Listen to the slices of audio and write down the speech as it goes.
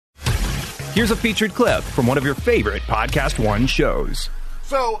Here's a featured clip from one of your favorite Podcast One shows.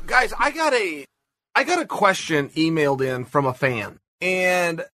 So, guys, I got a question emailed in from a fan,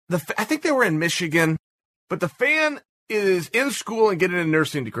 and I think they were in Michigan, but the fan is in school and getting a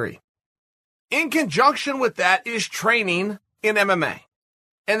nursing degree. In conjunction with that is training in MMA.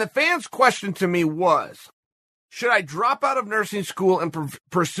 And the fan's question to me was, should I drop out of nursing school and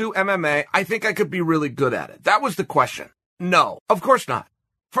pursue MMA? I think I could be really good at it. That was the question. No, of course not.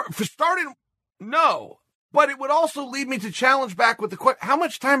 For starting, no. But it would also lead me to challenge back with the question, how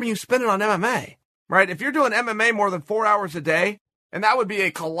much time are you spending on MMA? Right? If you're doing MMA more than 4 hours a day, and that would be a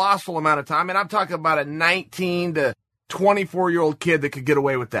colossal amount of time, and I'm talking about a 19 to 24-year-old kid that could get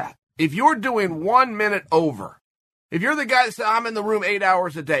away with that. If you're doing 1 minute over, if you're the guy that said, I'm in the room 8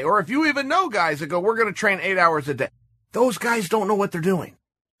 hours a day, or if you even know guys that go, we're going to train 8 hours a day, those guys don't know what they're doing.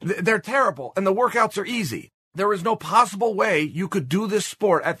 They're terrible, and the workouts are easy. There is no possible way you could do this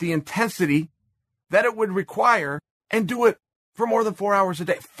sport at the intensity that it would require and do it for more than 4 hours a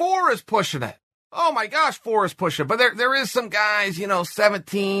day. 4 is pushing it. Oh my gosh, 4 is pushing. But there is some guys,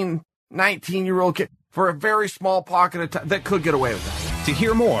 17, 19-year-old kid for a very small pocket of time that could get away with that. To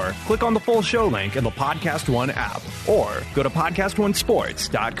hear more, click on the full show link in the Podcast One app or go to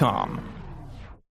podcastonesports.com.